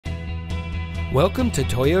Welcome to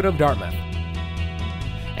Toyota of Dartmouth.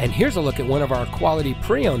 And here's a look at one of our quality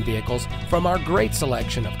pre-owned vehicles from our great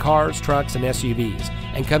selection of cars, trucks, and SUVs,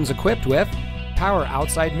 and comes equipped with power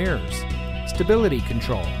outside mirrors, stability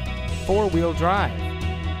control, 4-wheel drive,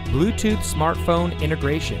 Bluetooth smartphone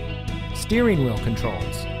integration, steering wheel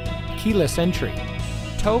controls, keyless entry,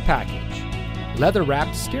 tow package,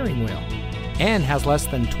 leather-wrapped steering wheel, and has less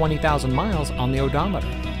than 20,000 miles on the odometer.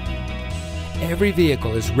 Every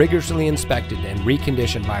vehicle is rigorously inspected and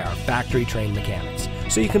reconditioned by our factory-trained mechanics,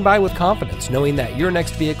 so you can buy with confidence knowing that your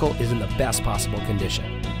next vehicle is in the best possible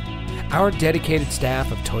condition. Our dedicated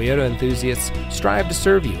staff of Toyota enthusiasts strive to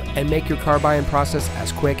serve you and make your car buying process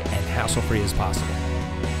as quick and hassle-free as possible.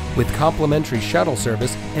 With complimentary shuttle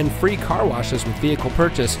service and free car washes with vehicle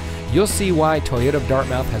purchase, you'll see why Toyota of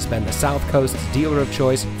Dartmouth has been the South Coast's dealer of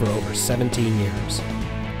choice for over 17 years.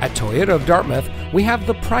 At Toyota of Dartmouth, we have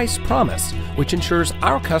the price promise, which ensures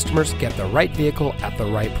our customers get the right vehicle at the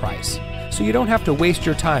right price, so you don't have to waste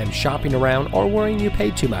your time shopping around or worrying you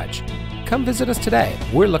paid too much. Come visit us today.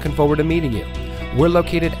 We're looking forward to meeting you. We're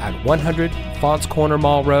located at 100 Faunce Corner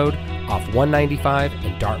Mall Road off 195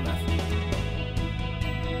 in Dartmouth.